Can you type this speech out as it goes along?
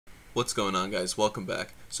What's going on, guys? Welcome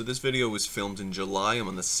back. So this video was filmed in July. I'm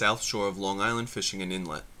on the south shore of Long Island fishing an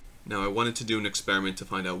inlet. Now I wanted to do an experiment to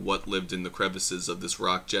find out what lived in the crevices of this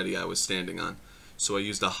rock jetty I was standing on. So I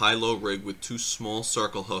used a high-low rig with two small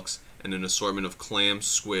circle hooks and an assortment of clams,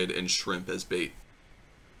 squid, and shrimp as bait.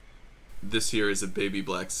 This here is a baby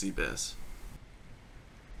black sea bass.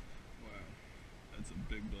 Wow, that's a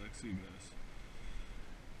big black sea bass.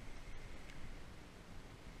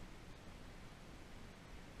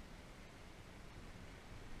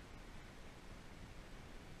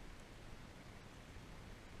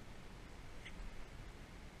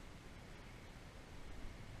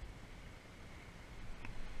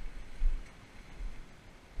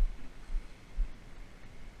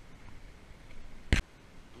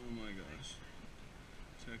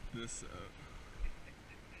 Check this out.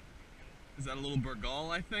 Is that a little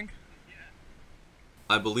Bergall, I think?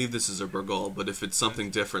 I believe this is a Bergall, but if it's something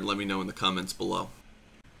different, let me know in the comments below.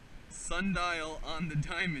 Sundial on the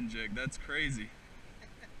diamond jig, that's crazy.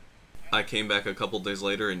 I came back a couple days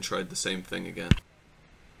later and tried the same thing again.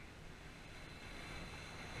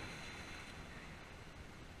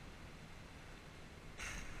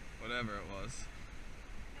 Whatever it was.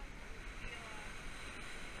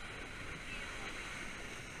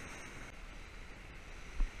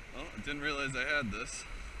 Oh, I didn't realize I had this.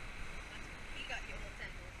 You got your little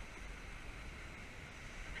temple.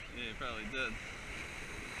 Yeah, you probably did.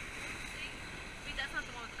 Wait, that's not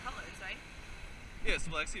the one with the colors, right? Yeah, it's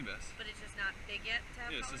the black sea bass. But it's just not big yet to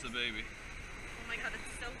have Yeah, it's colors? just a baby. Oh my god,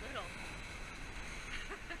 it's so little.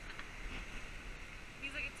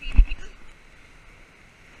 He's like a teeny. Oh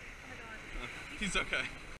my god. He's okay.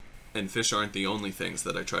 And fish aren't the only things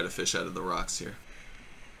that I try to fish out of the rocks here.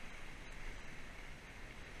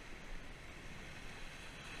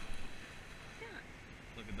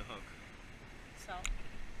 Look at the hook. So?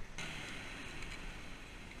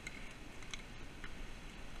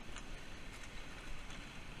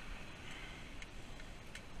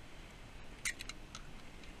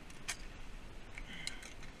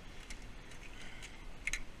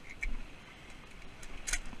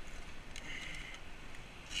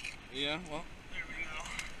 Yeah, well, there we go.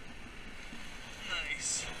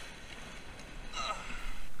 Nice.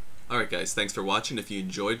 Alright guys, thanks for watching. If you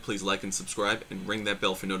enjoyed, please like and subscribe and ring that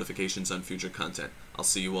bell for notifications on future content. I'll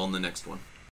see you all in the next one.